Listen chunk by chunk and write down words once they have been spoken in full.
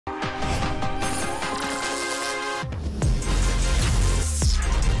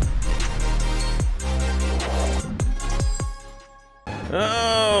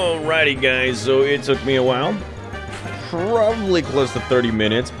Alrighty guys, so it took me a while. Probably close to 30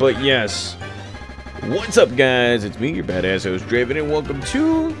 minutes, but yes. What's up guys, it's me, your badass host Draven, and welcome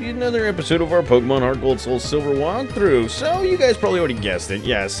to another episode of our Pokemon Heart Gold Soul Silver walkthrough. So, you guys probably already guessed it,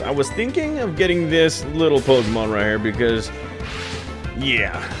 yes, I was thinking of getting this little Pokemon right here because,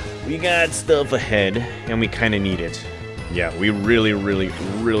 yeah, we got stuff ahead, and we kind of need it. Yeah, we really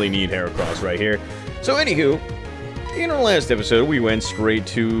need Heracross right here. So, anywho, in our last episode, we went straight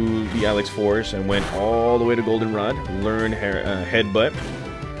to the Alex Forest and went all the way to Goldenrod, learned Headbutt,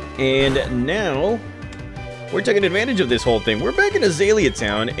 and now we're taking advantage of this whole thing. We're back in Azalea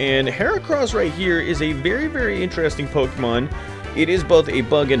Town, and Heracross right here is a very interesting Pokemon. It is both a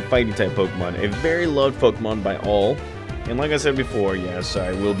bug and fighting type Pokemon, a very loved Pokemon by all. And like I said before, yes,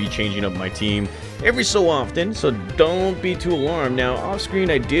 I will be changing up my team every so often, so don't be too alarmed. Now, off screen,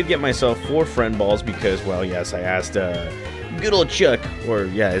 I did get myself 4 friend balls because, well, yes, I asked good old Chuck, or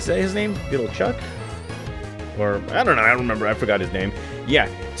yeah, is that his name? Good old Chuck? Or, I don't know, I don't remember, I forgot his name. Yeah,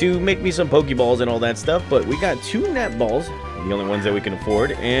 to make me some Pokeballs and all that stuff, but we got 2 net balls, the only ones that we can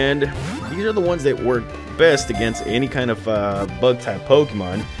afford, and these are the ones that work best against any kind of bug-type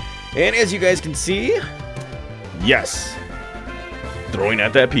Pokemon. And as you guys can see, yes, throwing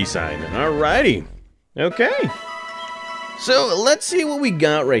out that peace sign. Alrighty. Okay. So, let's see what we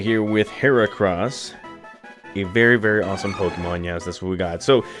got right here with Heracross. A very awesome Pokemon. Yes, that's what we got.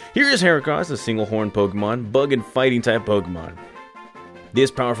 So, here is Heracross, a single horn Pokemon, bug and fighting type Pokemon. This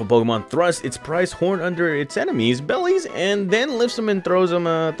powerful Pokemon thrusts its prize horn under its enemies' bellies and then lifts them and throws them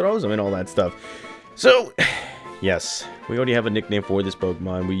and all that stuff. So, yes, we already have a nickname for this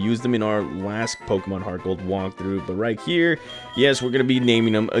Pokemon. We used them in our last Pokemon Heart Gold walkthrough, but right here, yes, we're going to be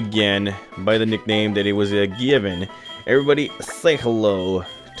naming them again by the nickname that it was given. Everybody say hello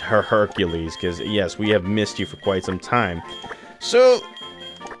to Hercules, because, yes, we have missed you for quite some time. So,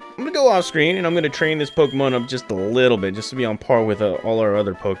 I'm going to go off screen, and I'm going to train this Pokemon up just a little bit, just to be on par with all our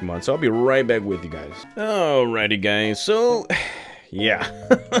other Pokemon. So, I'll be right back with you guys. Alrighty, guys. So, yeah.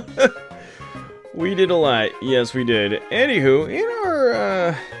 We did a lot. Yes, we did. Anywho, in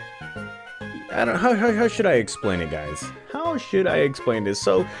our, I don't how should I explain it, guys? How should I explain this?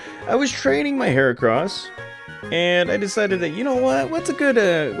 So, I was training my Heracross, and I decided that, you know what? What's a good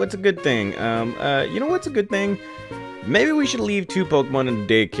thing? You know what's a good thing? Maybe we should leave 2 Pokemon in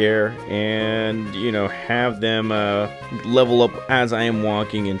daycare and, you know, have them level up as I am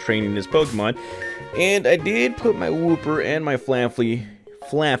walking and training this Pokemon. And I did put my Wooper and my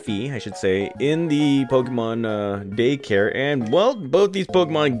Flaffy, I should say, in the Pokemon daycare, and well, both these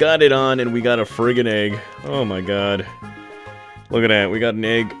Pokemon got it on, and we got a friggin' egg. Oh my god. Look at that, we got an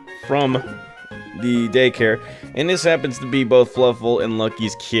egg from the daycare, and this happens to be both Fluffle and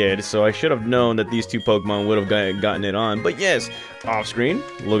Lucky's kid, so I should have known that these 2 Pokemon would have gotten it on. But yes, off screen,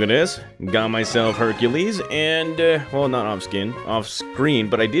 look at this, got myself Hercules, and, well, not off screen,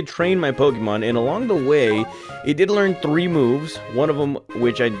 but I did train my Pokemon, and along the way, it did learn 3 moves, one of them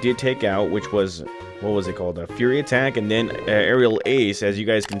which I did take out, which was, what was it called, a Fury Attack, and then Aerial Ace. As you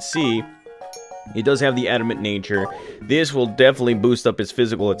guys can see, it does have the adamant nature. This will definitely boost up its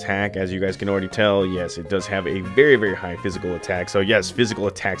physical attack, as you guys can already tell. Yes, it does have a very high physical attack. So yes, physical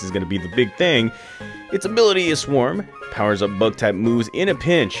attacks is going to be the big thing. Its ability is Swarm, powers up bug-type moves in a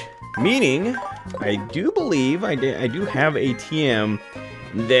pinch. Meaning, I do believe I do have a TM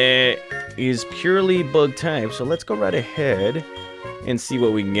that is purely bug-type. So let's go right ahead and see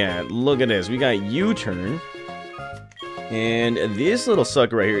what we can get. Look at this. We got U-Turn. And this little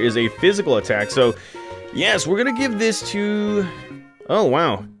sucker right here is a physical attack. So, yes, we're going to give this to... Oh,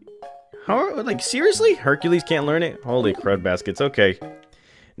 wow. How, like, seriously? Hercules can't learn it? Holy crud baskets. Okay.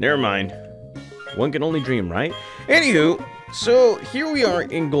 Never mind. One can only dream, right? Anywho, so here we are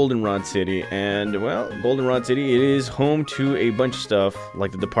in Goldenrod City. And, well, Goldenrod City, it is home to a bunch of stuff,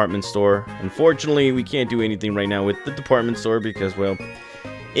 like the department store. Unfortunately, we can't do anything right now with the department store because, well,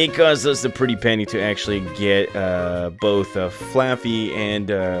 it cost us a pretty penny to actually get both Flaffy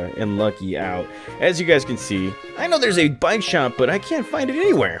and Lucky out. As you guys can see, I know there's a bike shop, but I can't find it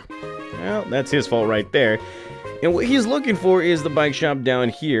anywhere. Well, that's his fault right there. And what he's looking for is the bike shop down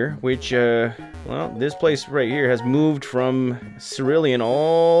here, which, well, this place right here has moved from Cerulean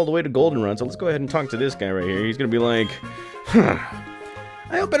all the way to Goldenrod. So let's go ahead and talk to this guy right here. He's going to be like,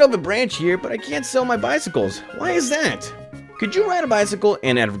 I opened up a branch here, but I can't sell my bicycles. Why is that? Could you ride a bicycle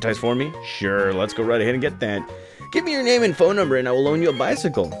and advertise for me? Sure, let's go right ahead and get that. Give me your name and phone number and I will loan you a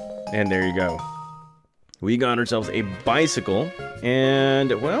bicycle. And there you go. We got ourselves a bicycle.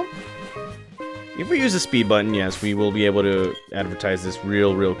 And, well, if we use the speed button, yes, we will be able to advertise this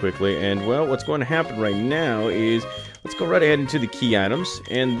real quickly. And, well, what's going to happen right now is, let's go right ahead into the key items.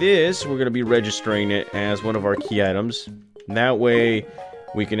 And this, we're going to be registering it as one of our key items. That way,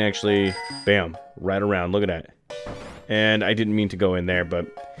 we can actually, bam, right around. Look at that. And I didn't mean to go in there, but...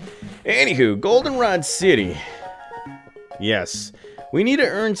 Anywho, Goldenrod City. Yes. We need to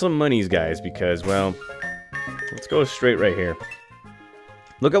earn some monies, guys, because, well... Let's go straight right here.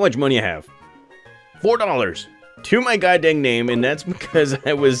 Look how much money I have. $4 to my goddamn name, and that's because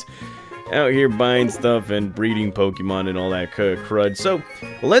I was out here buying stuff and breeding Pokemon and all that crud. So,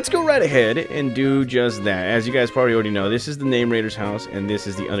 let's go right ahead and do just that. As you guys probably already know, this is the Name Raider's house, and this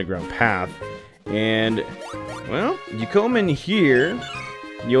is the underground path. And, well, you come in here,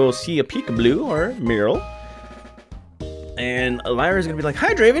 you'll see a Peekaboo or Meryl. And Lyra's gonna be like,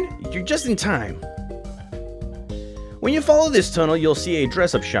 "Hi, Draven, you're just in time. When you follow this tunnel, you'll see a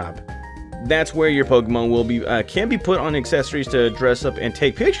dress-up shop. That's where your Pokemon will be can be put on accessories to dress up and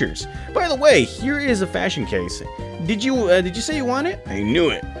take pictures. By the way, here is a fashion case. Did you say you want it? I knew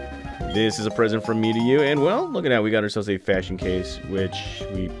it. This is a present from me to you, and well, look at that. We got ourselves a fashion case, which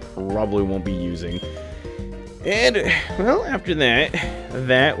we probably won't be using. And well, after that,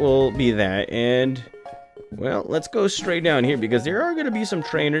 that will be that. And well, let's go straight down here because there are going to be some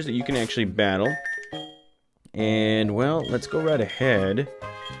trainers that you can actually battle. And well, let's go right ahead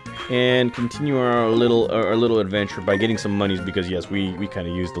and continue our little adventure by getting some monies because yes, we kind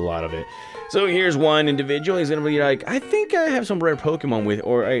of used a lot of it. So here's one individual. He's gonna be like, "I think I have some rare Pokemon with,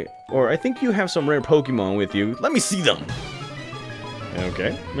 or I think you have some rare Pokemon with you. Let me see them."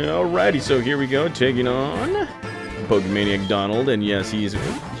 Okay, alrighty. So here we go, taking on Pokemaniac Donald, and yes, he is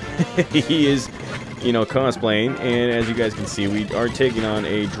cosplaying. And as you guys can see, we are taking on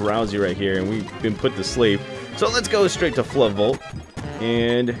a Drowsy right here, and we've been put to sleep. So let's go straight to Floodvolt.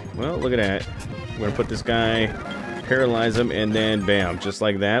 And, well, look at that. We're gonna put this guy, paralyze him, and then, bam, just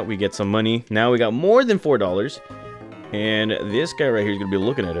like that, we get some money. Now we got more than $4. And this guy right here is gonna be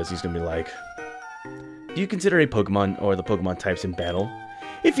looking at us. He's gonna be like, "Do you consider a Pokemon or the Pokemon types in battle?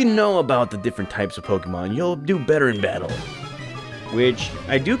 If you know about the different types of Pokemon, you'll do better in battle." Which,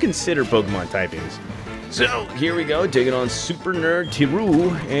 I do consider Pokemon typings. So, here we go, taking on Super Nerd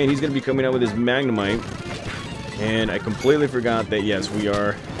Tiru, and he's gonna be coming out with his Magnemite. And I completely forgot that, yes, we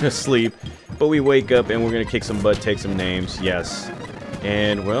are asleep, but we wake up and we're going to kick some butt, take some names, yes.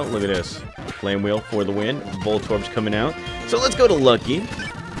 And, well, look at this. Flame Wheel for the win. Voltorb's coming out. So let's go to Lucky.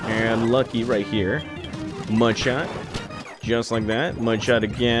 And Lucky right here. Mudshot. Just like that. Mudshot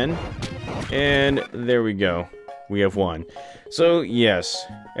again. And there we go. We have one. So, yes,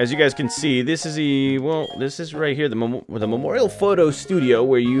 as you guys can see, this is this is right here, the Memorial Photo Studio,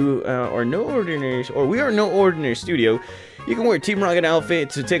 where you are no ordinary, or we are no ordinary studio. You can wear a Team Rocket outfit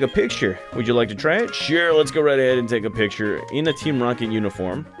to take a picture. Would you like to try it? Sure, let's go right ahead and take a picture in a Team Rocket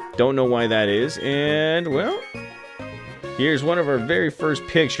uniform. Don't know why that is. And, well, here's one of our very first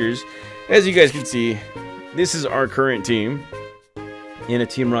pictures. As you guys can see, this is our current team in a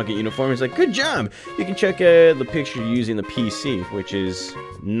Team Rocket uniform. It's like, good job! You can check the picture using the PC, which is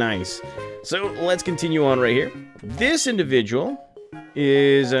nice. So, let's continue on right here. This individual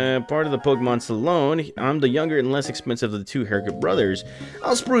is part of the Pokemon Salon. I'm the younger and less expensive of the two Haircut brothers.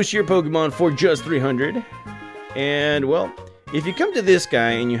 I'll spruce your Pokemon for just 300. And, well, if you come to this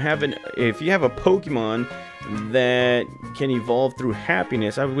guy and if you have a Pokemon that can evolve through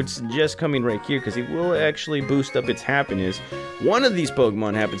happiness, I would suggest coming right here because it will actually boost up its happiness. One of these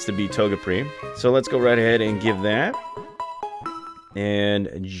Pokemon happens to be Togepi, so let's go right ahead and give that. And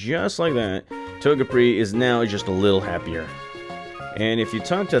just like that, Togepi is now just a little happier. And if you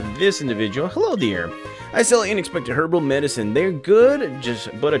talk to this individual, hello dear. I sell unexpected herbal medicine. They're good,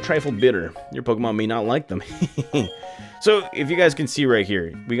 but a trifle bitter. Your Pokemon may not like them. So, if you guys can see right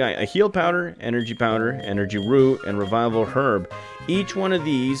here, we got a Heal Powder, Energy Root, and Revival Herb. Each one of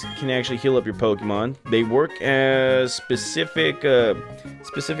these can actually heal up your Pokemon. They work as specific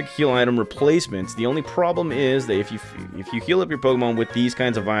heal item replacements. The only problem is that if you heal up your Pokemon with these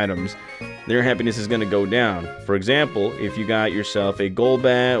kinds of items, their happiness is going to go down. For example, if you got yourself a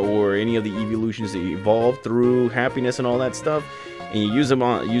Golbat or any of the evolutions that evolve through happiness and all that stuff, and you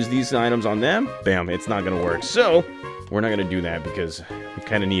use these items on them, bam, it's not going to work. So, we're not going to do that because we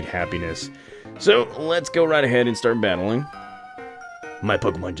kind of need happiness. So, let's go right ahead and start battling. My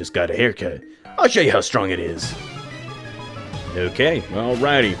Pokemon just got a haircut. I'll show you how strong it is. Okay,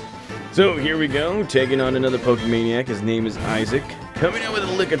 alrighty. So, here we go, taking on another Pokemaniac. His name is Isaac. Coming out with a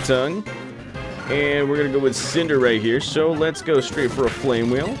Lickitung. And we're going to go with Cinder right here. So, let's go straight for a Flame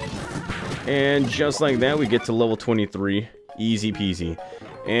Wheel. And just like that, we get to level 23. Easy peasy.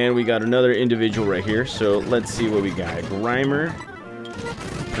 And we got another individual right here, so let's see what we got. Grimer,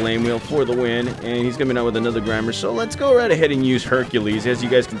 Flame Wheel for the win, and he's coming out with another Grimer. So let's go right ahead and use Hercules. As you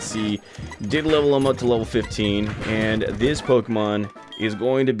guys can see, did level him up to level 15, and this Pokemon is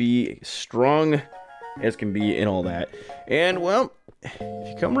going to be strong as can be and all that. And, well, if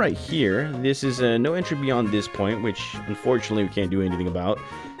you come right here, this is no entry beyond this point, which unfortunately we can't do anything about.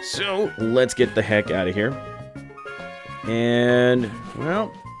 So let's get the heck out of here. And,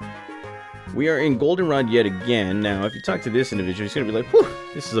 well, we are in Goldenrod yet again. Now, if you talk to this individual, he's going to be like, whew,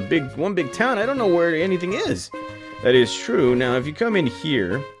 this is one big town. I don't know where anything is. That is true. Now, if you come in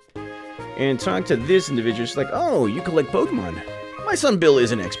here and talk to this individual, it's like, oh, you collect Pokemon. My son Bill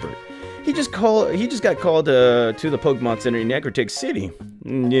is an expert. He just got called to the Pokemon Center in Necrotic City.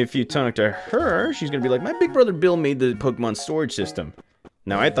 And if you talk to her, she's going to be like, my big brother Bill made the Pokemon storage system.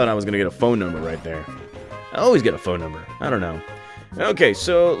 Now, I thought I was going to get a phone number right there. I always get a phone number. I don't know. Okay,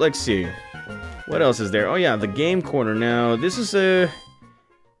 so let's see. What else is there? Oh yeah, the game corner. Now, this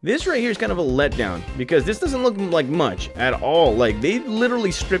right here is kind of a letdown because this doesn't look like much at all. Like, they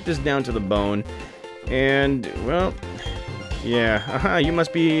literally stripped this down to the bone. And, well, yeah, you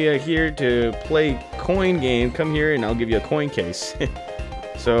must be here to play coin game. Come here and I'll give you a coin case.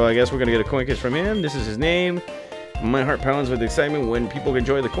 So I guess we're gonna get a coin case from him. This is his name. My heart pounds with excitement when people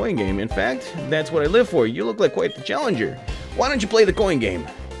enjoy the coin game. In fact, that's what I live for. You look like quite the challenger. Why don't you play the coin game?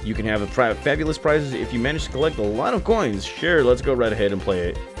 You can have fabulous prizes if you manage to collect a lot of coins. Sure, let's go right ahead and play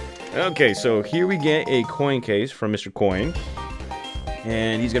it. Okay, so here we get a coin case from Mr. Coin.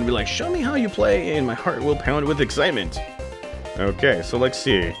 And he's going to be like, show me how you play, and my heart will pound with excitement. Okay, so let's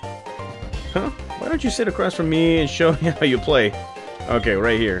see. Huh? Why don't you sit across from me and show me how you play? Okay,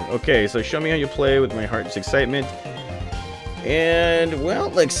 right here. Okay, so show me how you play with my heart's excitement. And,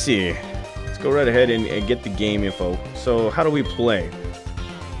 well, let's see. Let's go right ahead and get the game info. So, how do we play?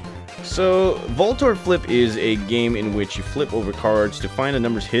 So, Voltorb Flip is a game in which you flip over cards to find the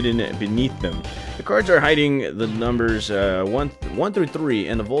numbers hidden beneath them. The cards are hiding the numbers 1 through 3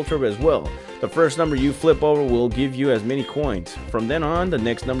 and the Voltorb as well. The first number you flip over will give you as many coins. From then on, the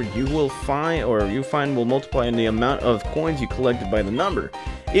next number you find will multiply in the amount of coins you collected by the number.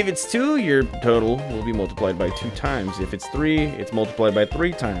 If it's 2, your total will be multiplied by 2 times. If it's 3, it's multiplied by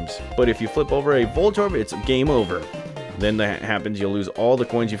 3 times. But if you flip over a Voltorb, it's game over. Then that happens, you'll lose all the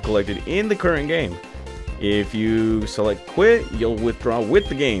coins you've collected in the current game. If you select quit, you'll withdraw with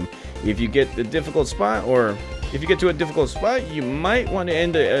the game. If you get the difficult spot, or if you get to a difficult spot, you might want to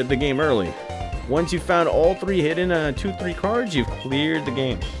end the game early. Once you've found all 3 hidden 2-3 cards, you've cleared the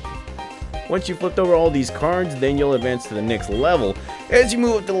game. Once you've flipped over all these cards, then you'll advance to the next level. As you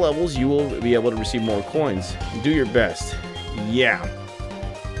move up the levels, you will be able to receive more coins. Do your best. Yeah.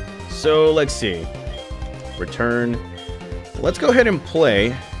 So, let's see. Return. Let's go ahead and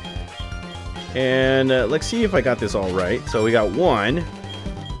play. And let's see if I got this all right. So we got 1.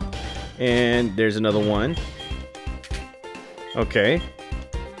 And there's another 1. Okay.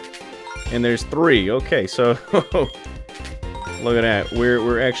 And there's 3. Okay, so look at that.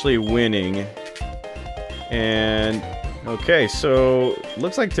 We're actually winning. And okay, so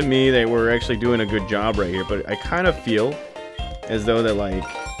looks like to me that we're actually doing a good job right here, but I kind of feel as though that, like,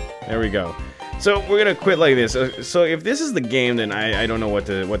 there we go. So we're gonna quit like this. So if this is the game, then I don't know what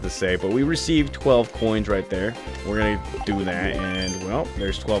to say. But we received 12 coins right there. We're gonna do that, and well,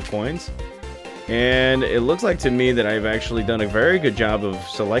 there's 12 coins. And it looks like to me that I've actually done a very good job of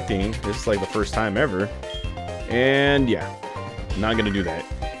selecting. This is like the first time ever. And yeah, not gonna do that.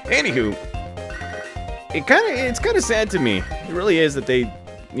 Anywho, it's kind of sad to me. It really is that they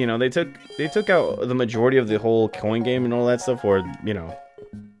took out the majority of the whole coin game and all that stuff, or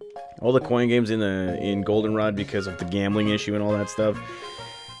all the coin games in Goldenrod because of the gambling issue and all that stuff.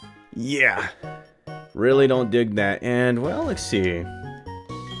 Yeah, really don't dig that. And well, let's see.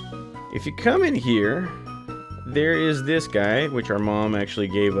 If you come in here, there is this guy, which our mom actually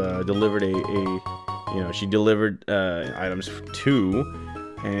delivered she delivered items to.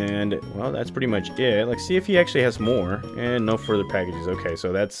 And well, that's pretty much it. Like, see if he actually has more. And no further packages. Okay,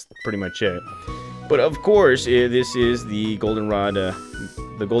 so that's pretty much it. But of course, this is the Goldenrod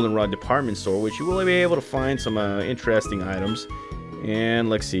department store, which you will be able to find some interesting items. And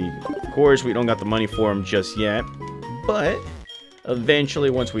let's see. Of course, we don't got the money for them just yet, but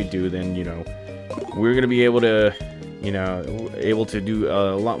eventually, once we do, then we're gonna be able to do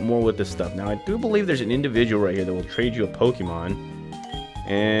a lot more with this stuff. Now, I do believe there's an individual right here that will trade you a Pokemon,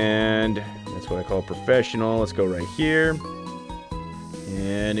 and that's what I call a professional. Let's go right here,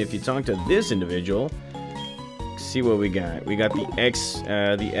 and if you talk to this individual, see what we got. We got the X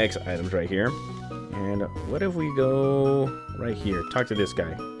items right here. And what if we go right here? Talk to this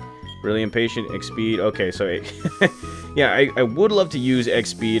guy. Really impatient, X speed. Okay, so yeah, I would love to use X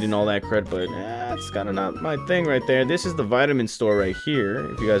speed and all that crud, but it's kind of not my thing right there. This is the vitamin store right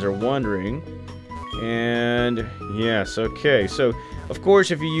here, if you guys are wondering. And yes, okay, so of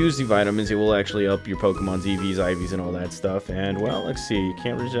course if you use the vitamins, it will actually up your Pokemon's EVs, IVs, and all that stuff. And well, let's see, you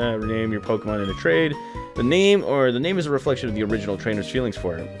can't rename your Pokemon in a trade. The name is a reflection of the original trainer's feelings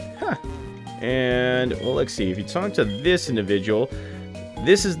for it. Huh. And well, let's see, if you talk to this individual,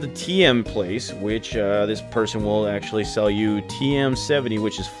 this is the TM place, which this person will actually sell you TM70,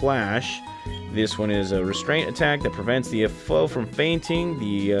 which is Flash. This one is a restraint attack that prevents the foe from fainting.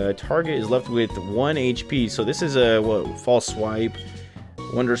 The target is left with 1 HP. So this is a false swipe,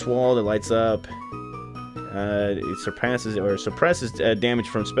 wondrous wall that lights up. It suppresses damage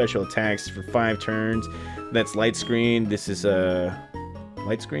from special attacks for 5 turns. That's light screen. This is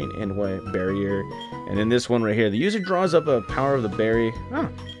light screen and what barrier. And then this one right here, the user draws up a power of the berry. Oh,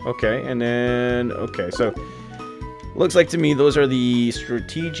 okay. And then so looks like to me those are the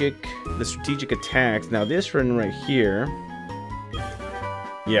strategic attacks. Now this one right here,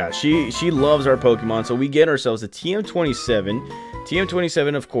 yeah, she loves our Pokemon, so we get ourselves a TM27.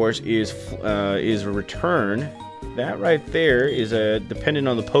 TM27, of course, is a return. That right there is dependent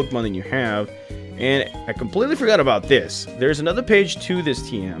on the Pokemon that you have. And I completely forgot about this. There's another page to this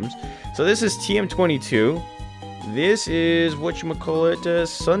TMs. So this is TM22. This is whatchamacallit,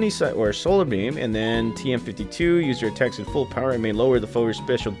 Sunny Side or Solar Beam, and then TM52, use your attacks in full power and may lower the foe's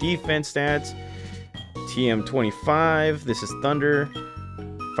special defense stats. TM25, this is Thunder,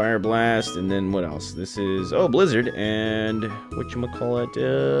 Fire Blast, and then what else? This is Blizzard, and whatchamacallit,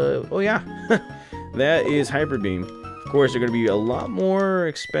 oh yeah, that is Hyper Beam. Of course, they're going to be a lot more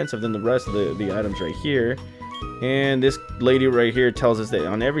expensive than the rest of the items right here. And this lady right here tells us that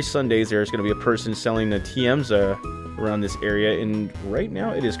on every Sundays there's going to be a person selling the TMs around this area. And right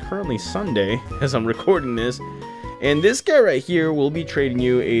now it is currently Sunday as I'm recording this. And this guy right here will be trading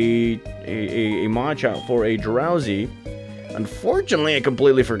you a Machop for a Drowsy. Unfortunately, I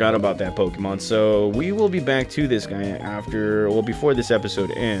completely forgot about that Pokemon. So we will be back to this guy before this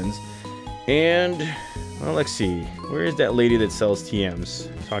episode ends. And well, let's see. Where is that lady that sells TMs?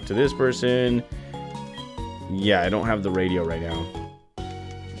 Talk to this person. Yeah, I don't have the radio right now.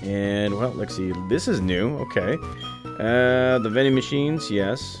 And, well, let's see. This is new. Okay. The vending machines,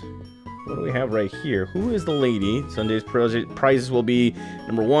 yes. What do we have right here? Who is the lady? Sunday's prizes will be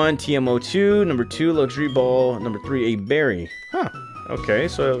number 1, TMO2, number 2, Luxury Ball, number 3, a berry. Huh. Okay,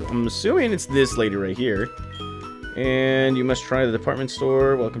 so I'm assuming it's this lady right here. And you must try the department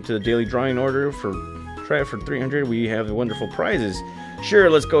store. Welcome to the daily drawing order. Try it for 300. We have the wonderful prizes. Sure,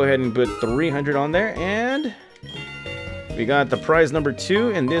 let's go ahead and put 300 on there, and we got the prize number 2,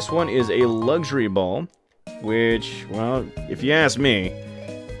 and this one is a luxury ball, which, well, if you ask me,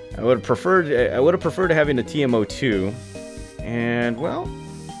 I would have preferred having a TMO2, and well,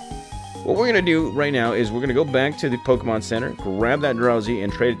 what we're gonna do right now is we're gonna go back to the Pokemon Center, grab that Drowsy,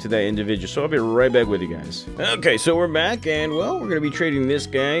 and trade it to that individual. So I'll be right back with you guys. Okay, so we're back, and well, we're gonna be trading this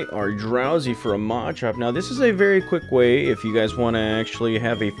guy, our Drowsy, for a Machop. Now, this is a very quick way if you guys want to actually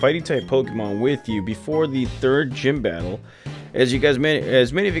have a fighting type Pokemon with you before the 3rd gym battle. As many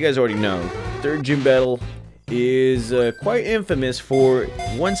of you guys already know, 3rd gym battle is quite infamous for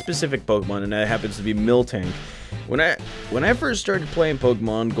one specific Pokemon, and that happens to be Miltank. When I first started playing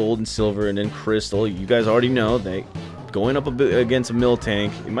Pokemon Gold and Silver and then Crystal, you guys already know that going up against a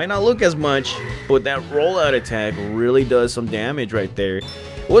Miltank, it might not look as much, but that rollout attack really does some damage right there.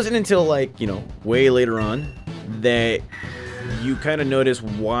 It wasn't until, like, you know, way later on that you kind of notice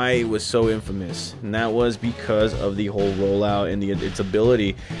why it was so infamous, and that was because of the whole rollout and its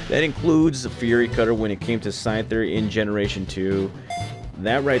ability. That includes the Fury Cutter when it came to Scyther in Generation 2.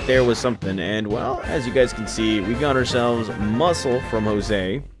 That right there was something. And well, as you guys can see, we got ourselves Muscle from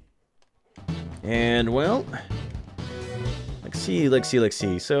Jose. And well, let's see.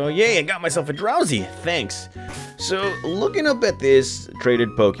 So yay, I got myself a Drowsy. Thanks. So looking up at this traded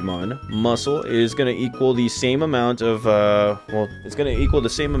Pokemon, Muscle is going to equal the same amount of it's going to equal the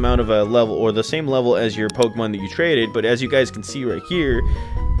same amount of level, or the same level as your Pokemon that you traded. But as you guys can see right here,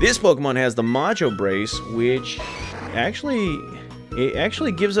 this Pokemon has the Macho Brace, which actually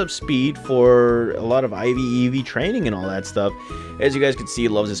gives up speed for a lot of IV, EV training and all that stuff. As you guys can see,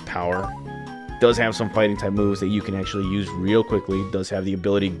 it loves its power. Does have some fighting type moves that you can actually use real quickly. Does have the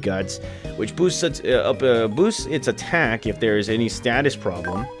ability Guts, which boosts its attack if there is any status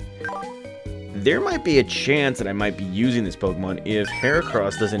problem. There might be a chance that I might be using this Pokemon if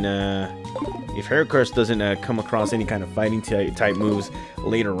Heracross doesn't come across any kind of fighting type moves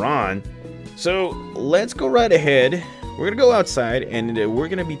later on. So let's go right ahead. we're gonna go outside, and we're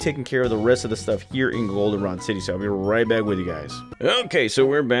gonna be taking care of the rest of the stuff here in Goldenrod City. So I'll be right back with you guys. Okay, so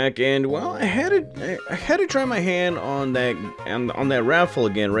we're back, and well, I had to try my hand on that raffle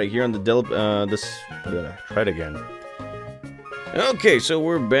again, right here on the try it again. Okay, so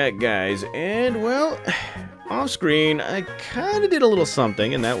we're back, guys, and well, off screen, I kind of did a little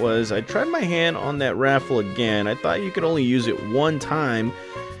something, and that was I tried my hand on that raffle again. I thought you could only use it one time,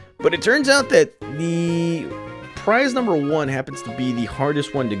 but it turns out that the prize number 1 happens to be the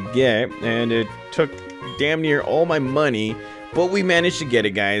hardest one to get, and it took damn near all my money, but we managed to get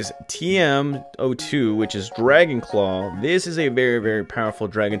it, guys. TM02, which is Dragon Claw. This is a very, very powerful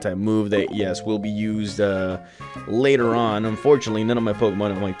dragon type move that, yes, will be used later on. Unfortunately, none of my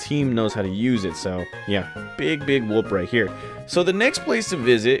Pokemon on my team knows how to use it, so yeah, big whoop right here. So the next place to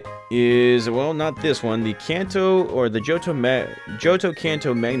visit is, well, not this one, the Kanto, or the Johto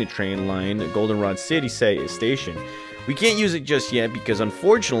Kanto Magnet Train line, Goldenrod City Station. We can't use it just yet because,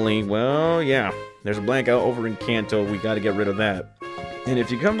 unfortunately, well, yeah, there's a blank out over in Kanto. We got to get rid of that. And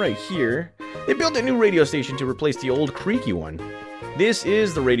if you come right here, they built a new radio station to replace the old creaky one. This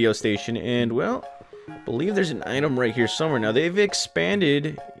is the radio station, and, well, I believe there's an item right here somewhere. Now, they've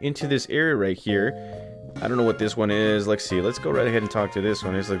expanded into this area right here. I don't know what this one is. Let's see. Let's go right ahead and talk to this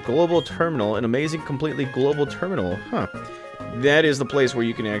one. It's a global terminal, an amazing, completely global terminal. Huh. That is the place where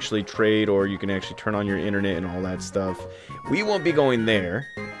you can actually trade, or you can actually turn on your internet and all that stuff. We won't be going there.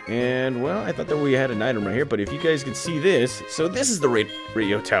 And, well, I thought that we had an item right here, but if you guys can see this, so this is the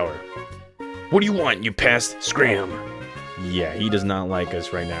radio tower. What do you want, you pest? Scram. Yeah, he does not like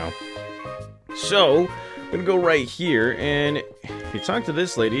us right now. So, I'm gonna go right here, and if you talk to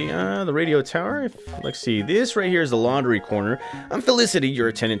this lady, the radio tower, let's see, this right here is the laundry corner. I'm Felicity, your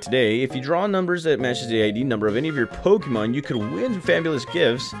attendant today. If you draw numbers that matches the ID number of any of your Pokemon, you could win fabulous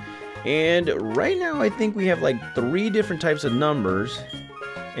gifts. And right now, I think we have like 3 different types of numbers,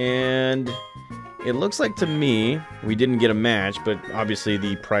 and it looks like to me, we didn't get a match, but obviously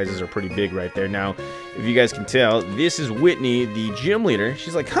the prizes are pretty big right there. Now, if you guys can tell, this is Whitney, the gym leader.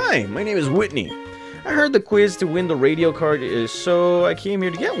 She's like, "Hi, my name is Whitney. I heard the quiz to win the radio card, so I came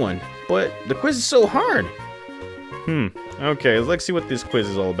here to get one. But the quiz is so hard." Okay, let's see what this quiz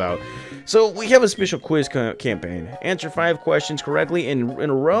is all about. So, we have a special quiz campaign. Answer 5 questions correctly in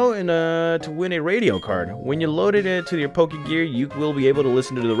a row and to win a radio card. When you load it into your Pokegear, you will be able to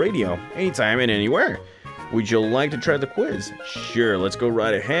listen to the radio anytime and anywhere. Would you like to try the quiz? Sure, let's go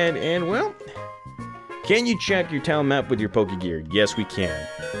right ahead, and well, can you check your town map with your Pokegear? Yes, we can.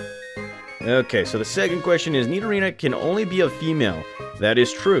 Okay, so the second question is, Nidorina can only be a female. That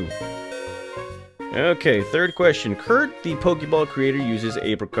is true. Okay, third question. Kurt, the Pokeball creator, uses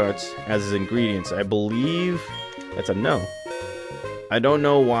apricots as his ingredients. I believe that's a no. I don't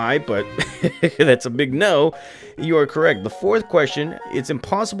know why, but that's a big no. You are correct. The fourth question, it's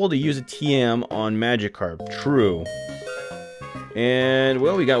impossible to use a TM on Magikarp. True. And,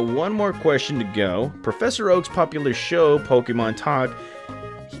 well, we got one more question to go. Professor Oak's popular show, Pokemon Talk,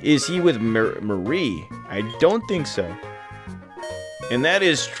 is he with Marie? I don't think so. And that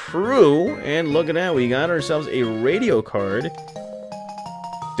is true. And look at that, we got ourselves a radio card.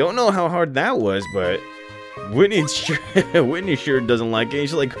 Don't know how hard that was, but Whitney sure doesn't like it.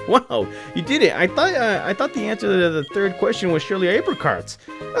 She's like, "Wow, you did it! I thought the answer to the third question was surely apricots.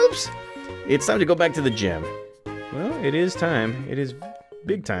 Oops! It's time to go back to the gym." Well, it is time. It is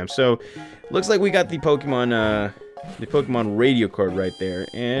big time. So, looks like we got the Pokemon radio card right there.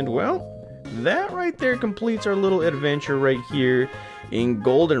 And well, that right there completes our little adventure right here in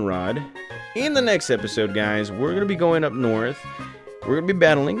Goldenrod. In the next episode, guys, we're going to be going up north. We're going to be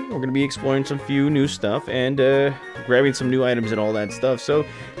battling. We're going to be exploring some few new stuff and grabbing some new items and all that stuff. So,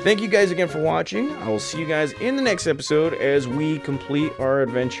 thank you guys again for watching. I will see you guys in the next episode as we complete our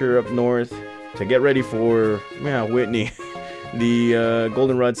adventure up north to get ready for, yeah, Whitney, the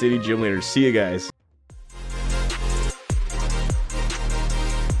Goldenrod City gym leader. See you guys.